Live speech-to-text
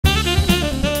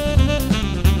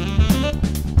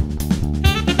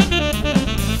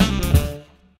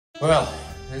Well,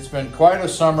 it's been quite a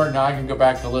summer. Now I can go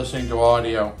back to listening to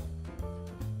audio.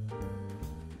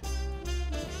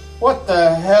 What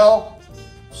the hell?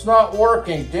 It's not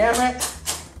working, damn it.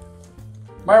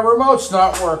 My remote's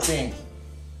not working.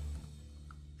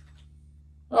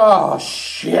 Oh,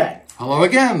 shit. Hello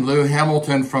again, Lou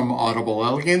Hamilton from Audible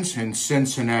Elegance in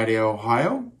Cincinnati,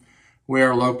 Ohio. We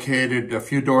are located a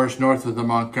few doors north of the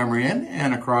Montgomery Inn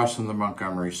and across from the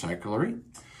Montgomery Cyclery.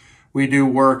 We do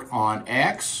work on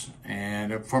X,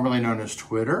 and formerly known as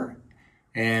Twitter,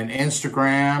 and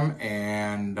Instagram,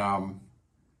 and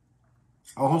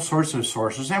all sorts of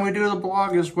sources, and we do the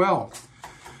blog as well.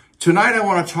 Tonight I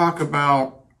want to talk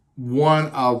about one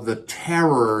of the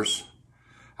terrors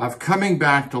of coming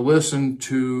back to listen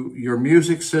to your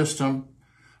music system.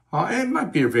 It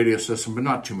might be your video system, but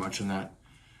not too much in that,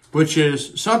 which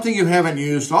is something you haven't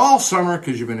used all summer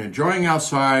because you've been enjoying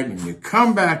outside, and you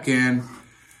come back in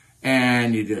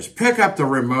and you just pick up the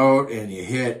remote and you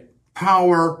hit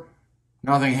power,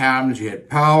 nothing happens. You hit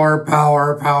power,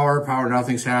 power, power, power,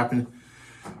 nothing's happened.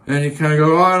 And you kind of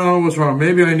go, oh, I don't know what's wrong.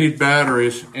 Maybe I need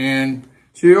batteries. And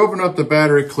so you open up the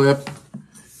battery clip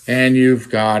and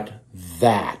you've got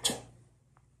that.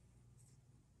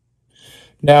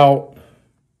 Now,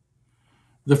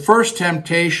 the first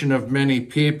temptation of many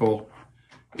people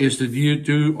is that you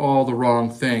do all the wrong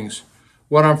things.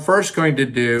 What I'm first going to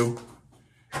do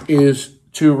is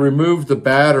to remove the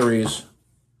batteries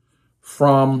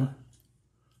from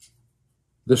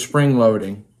the spring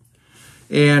loading.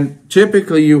 And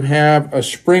typically you have a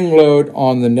spring load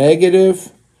on the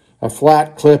negative, a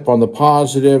flat clip on the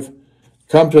positive,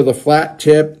 come to the flat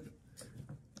tip,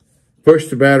 push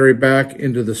the battery back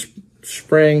into the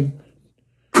spring,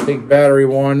 take battery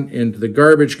 1 into the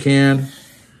garbage can,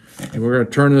 and we're going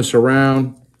to turn this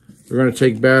around. We're going to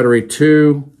take battery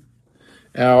 2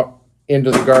 out into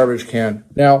the garbage can.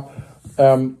 Now,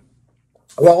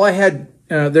 well, I had,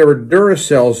 there were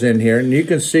Duracells in here, and you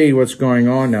can see what's going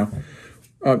on now.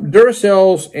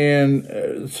 Duracells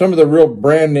and some of the real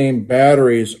brand name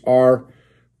batteries are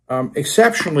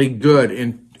exceptionally good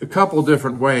in a couple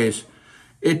different ways.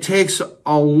 It takes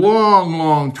a long,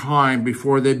 long time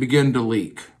before they begin to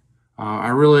leak. I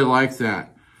really like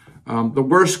that. The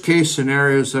worst case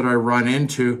scenarios that I run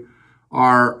into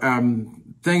are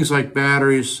things like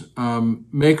batteries.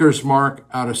 Maker's Mark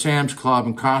out of Sam's Club,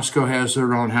 and Costco has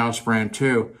their own house brand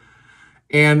too.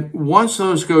 And once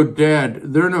those go dead,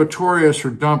 they're notorious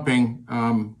for dumping,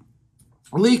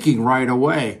 leaking right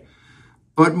away.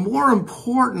 But more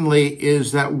importantly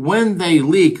is that when they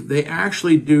leak, they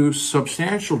actually do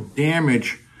substantial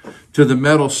damage to the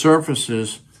metal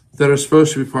surfaces that are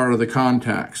supposed to be part of the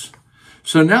contacts.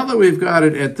 So now that we've got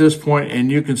it at this point and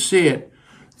you can see it,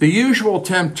 the usual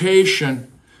temptation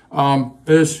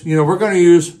is, we're going to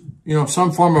use,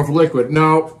 some form of liquid.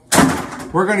 No.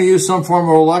 We're going to use some form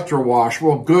of electrowash.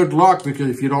 Well, good luck, because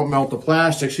if you don't melt the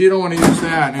plastics, you don't want to use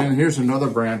that. And here's another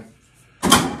brand.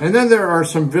 And then there are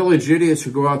some village idiots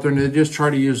who go out there and they just try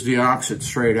to use Deoxit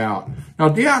straight out. Now,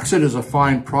 Deoxit is a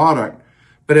fine product,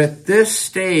 but at this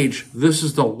stage, this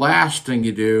is the last thing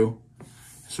you do.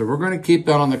 So we're going to keep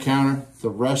that on the counter.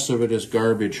 The rest of it is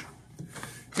garbage.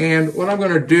 And what I'm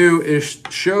going to do is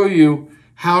show you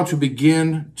how to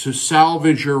begin to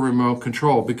salvage your remote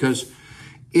control, because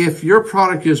if your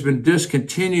product has been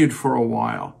discontinued for a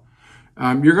while,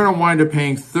 you're going to wind up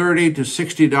paying $30 to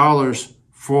 $60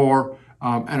 for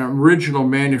an original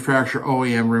manufacturer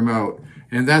OEM remote.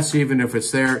 And that's even if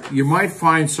it's there. You might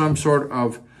find some sort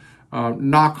of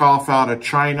knockoff out of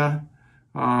China,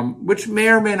 which may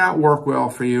or may not work well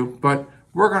for you. But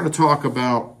we're going to talk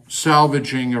about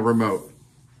salvaging a remote.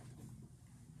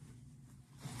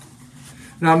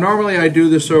 Now, normally I do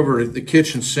this over the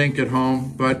kitchen sink at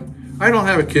home, but I don't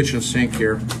have a kitchen sink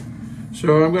here,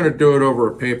 so I'm going to do it over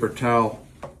a paper towel.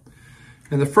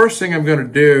 And the first thing I'm going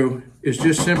to do is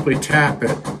just simply tap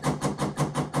it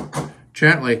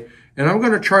gently. And I'm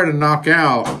going to try to knock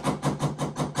out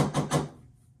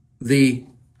the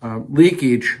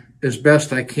leakage as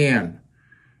best I can.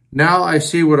 Now I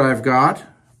see what I've got,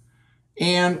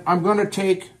 and I'm going to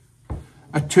take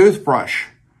a toothbrush.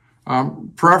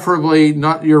 Preferably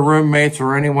not your roommates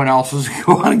or anyone else's.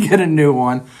 Go on and get a new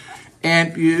one.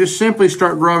 And you just simply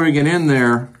start rubbing it in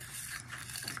there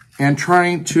and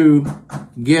trying to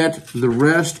get the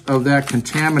rest of that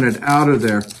contaminant out of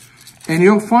there. And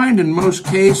you'll find in most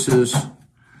cases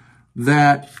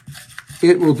that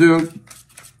it will do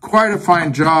quite a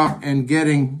fine job in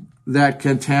getting that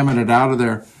contaminant out of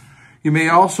there. You may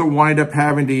also wind up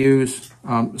having to use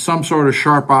some sort of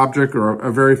sharp object or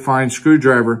a very fine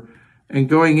screwdriver and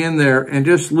going in there and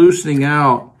just loosening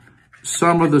out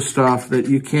some of the stuff that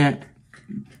you can't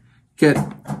get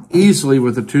easily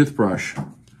with a toothbrush.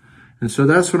 And so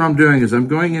that's what I'm doing, is I'm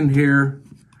going in here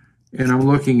and I'm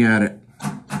looking at it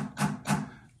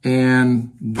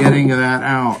and getting that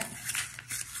out.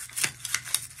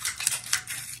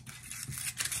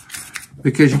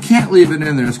 Because you can't leave it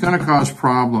in there. It's going to cause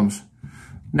problems.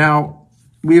 Now,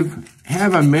 we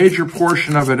have a major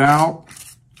portion of it out.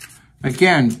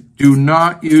 Again, do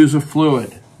not use a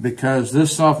fluid, because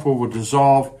this stuff will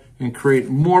dissolve and create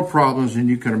more problems than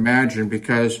you can imagine,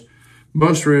 because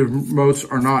most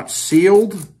remotes are not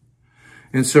sealed.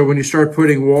 And so when you start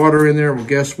putting water in there, well,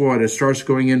 guess what? It starts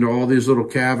going into all these little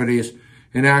cavities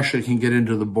and actually can get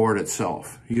into the board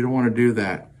itself. You don't want to do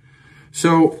that.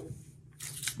 So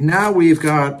now we've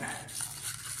got,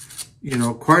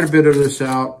 quite a bit of this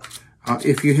out.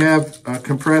 If you have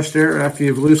compressed air after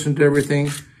you've loosened everything,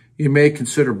 you may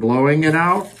consider blowing it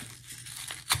out.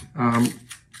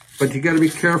 But you got to be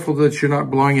careful that you're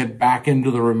not blowing it back into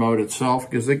the remote itself,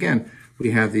 because again, we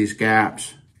have these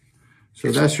gaps.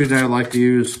 So that's the reason I like to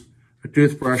use a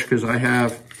toothbrush, because I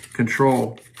have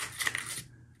control.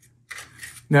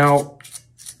 Now,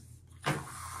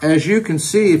 as you can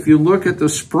see, if you look at the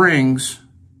springs,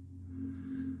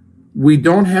 we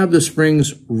don't have the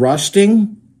springs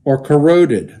rusting or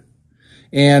corroded.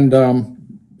 And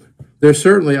they're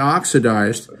certainly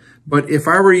oxidized. But if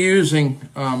I were using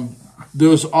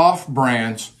those off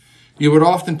brands, you would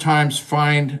oftentimes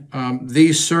find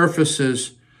these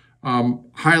surfaces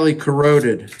highly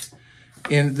corroded.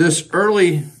 In this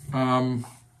early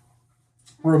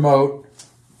remote,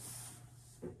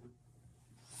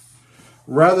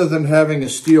 rather than having a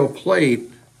steel plate,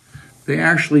 they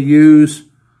actually use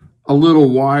a little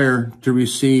wire to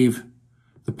receive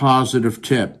the positive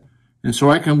tip. And so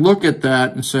I can look at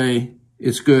that and say,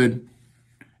 it's good.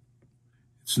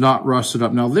 It's not rusted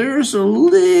up. Now, there's a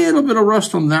little bit of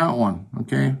rust on that one,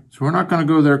 okay? So we're not going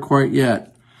to go there quite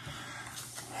yet.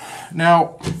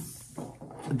 Now,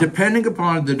 depending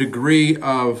upon the degree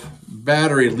of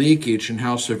battery leakage and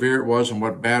how severe it was and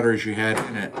what batteries you had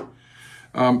in it,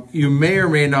 you may or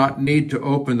may not need to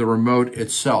open the remote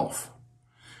itself.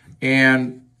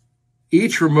 And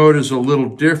each remote is a little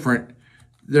different.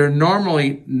 They're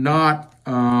normally not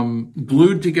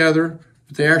glued together,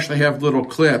 but they actually have little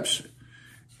clips.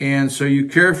 And so you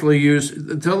carefully use,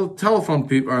 the telephone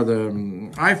people, or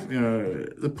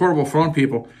the portable phone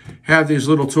people have these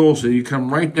little tools that you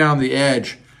come right down the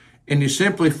edge and you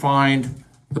simply find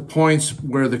the points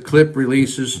where the clip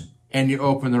releases and you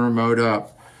open the remote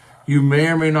up. You may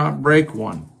or may not break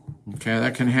one, okay,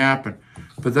 that can happen.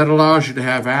 But that allows you to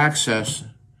have access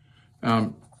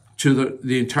to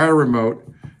the entire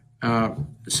remote.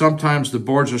 Sometimes the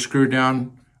boards are screwed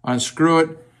down, unscrew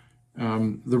it.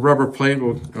 The rubber plate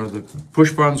or the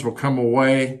push buttons will come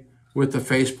away with the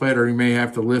faceplate, or you may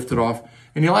have to lift it off,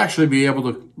 and you'll actually be able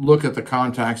to look at the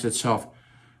contacts itself.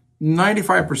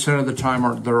 95% of the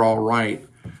time they're all right.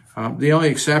 The only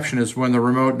exception is when the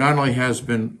remote not only has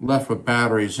been left with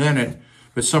batteries in it,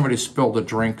 but somebody spilled a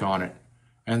drink on it,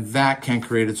 and that can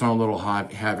create its own little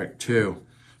havoc too.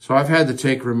 So I've had to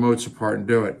take remotes apart and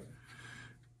do it.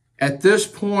 At this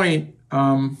point,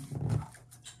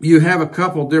 you have a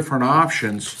couple different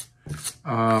options.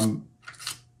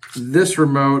 This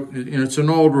remote, it's an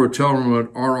old Rotel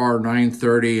remote,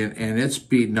 RR930, and it's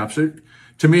beaten up. So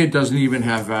to me, it doesn't even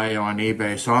have value on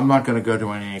eBay, so I'm not going to go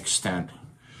to any extent.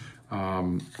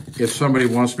 If somebody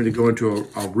wants me to go into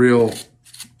a real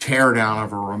tear down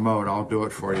of a remote, I'll do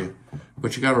it for you.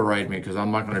 But you got to write me, because I'm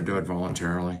not going to do it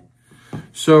voluntarily.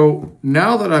 So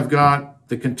now that I've got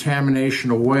the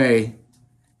contamination away,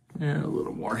 and a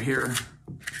little more here,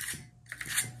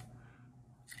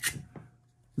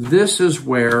 this is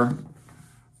where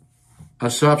a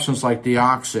substance like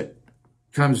deoxit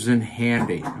comes in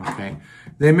handy, okay?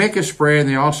 They make a spray and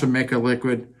they also make a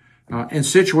liquid. In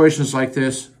situations like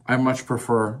this, I much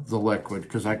prefer the liquid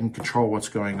because I can control what's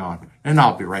going on. And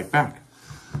I'll be right back.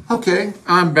 Okay,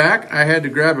 I'm back. I had to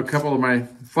grab a couple of my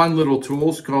fun little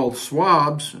tools called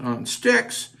swabs on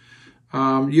sticks.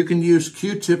 You can use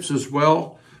Q-tips as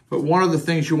well, but one of the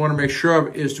things you want to make sure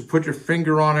of is to put your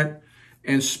finger on it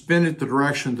and spin it the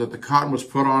direction that the cotton was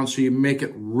put on, so you make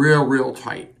it real, real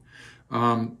tight.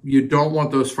 You don't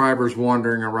want those fibers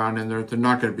wandering around in there. They're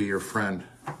not going to be your friend.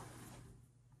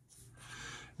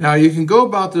 Now, you can go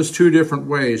about this two different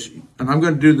ways, and I'm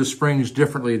going to do the springs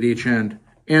differently at each end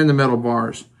and the metal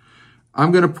bars.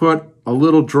 I'm going to put a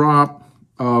little drop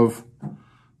of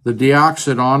the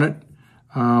deoxit on it.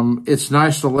 It's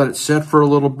nice to let it sit for a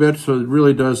little bit so it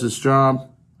really does its job.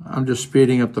 I'm just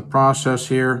speeding up the process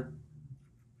here.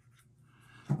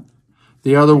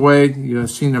 The other way, you've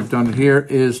seen I've done it here,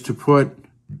 is to put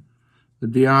the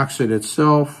deoxit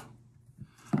itself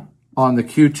on the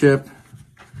Q-tip,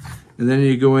 and then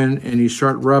you go in and you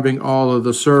start rubbing all of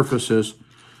the surfaces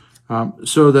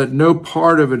so that no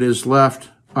part of it is left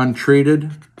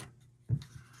untreated.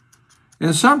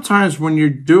 And sometimes when you're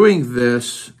doing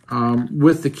this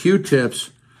with the Q-tips,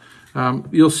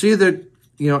 you'll see that,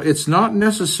 it's not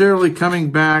necessarily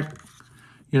coming back,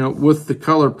 with the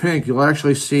color pink. You'll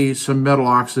actually see some metal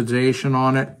oxidation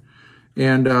on it,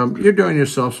 and you're doing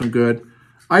yourself some good.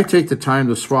 I take the time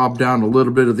to swab down a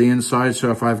little bit of the inside,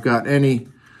 so if I've got any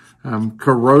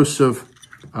corrosive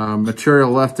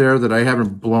material left there that I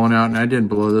haven't blown out, and I didn't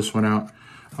blow this one out,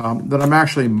 that I'm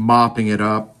actually mopping it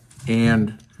up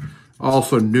and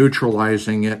also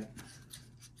neutralizing it.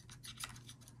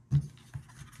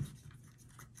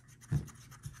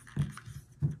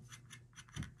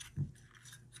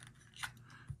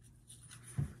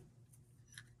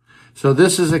 So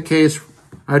this is a case,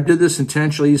 I did this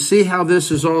intentionally. You see how this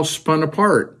is all spun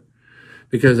apart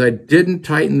because I didn't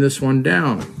tighten this one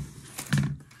down.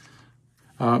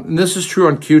 And this is true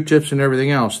on Q-tips and everything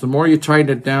else. The more you tighten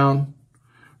it down,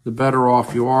 the better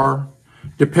off you are.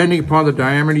 Depending upon the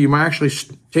diameter, you might actually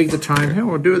take the time, hey,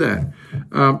 we'll do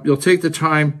that. You'll take the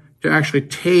time to actually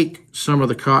take some of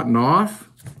the cotton off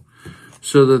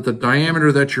so that the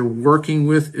diameter that you're working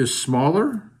with is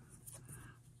smaller.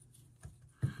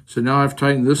 So now I've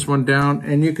tightened this one down,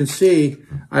 and you can see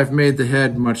I've made the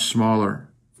head much smaller.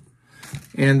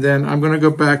 And then I'm going to go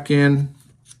back in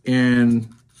and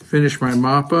finish my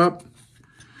mop up.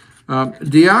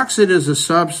 Deoxit is a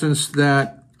substance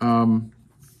that,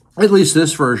 at least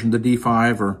this version, the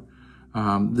D5, or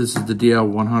this is the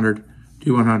DL100,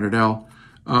 D100L,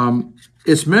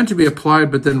 it's meant to be applied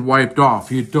but then wiped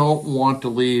off. You don't want to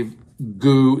leave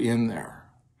goo in there.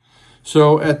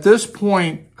 So at this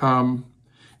point,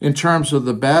 in terms of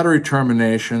the battery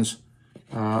terminations,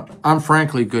 I'm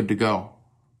frankly good to go.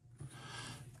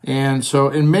 And so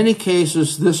in many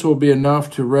cases, this will be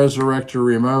enough to resurrect your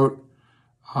remote.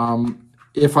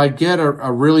 If I get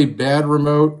a really bad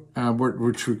remote,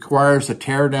 which requires a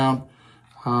teardown,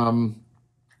 and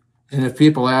if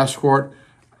people ask for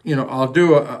it, I'll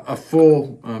do a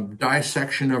full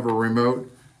dissection of a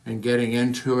remote and getting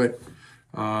into it.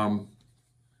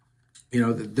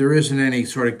 There isn't any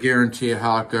sort of guarantee of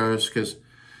how it goes because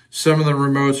some of the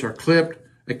remotes are clipped.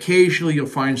 Occasionally, you'll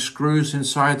find screws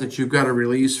inside that you've got to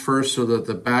release first so that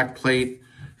the back plate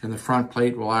and the front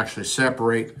plate will actually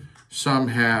separate. Some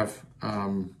have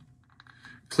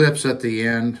clips at the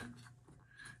end.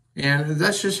 And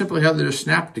that's just simply how they're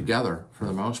snapped together for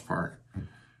the most part.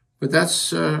 But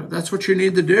that's what you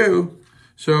need to do.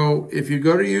 So if you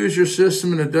go to use your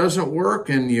system and it doesn't work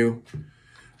and you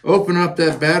open up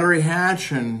that battery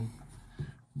hatch and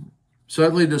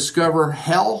suddenly discover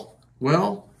hell,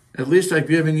 well, at least I've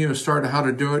given you a start of how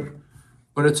to do it.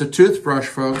 But it's a toothbrush,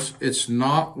 folks. It's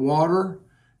not water.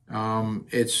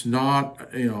 It's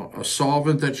not, a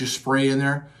solvent that you spray in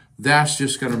there. That's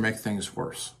just going to make things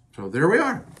worse. So there we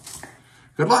are.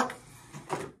 Good luck.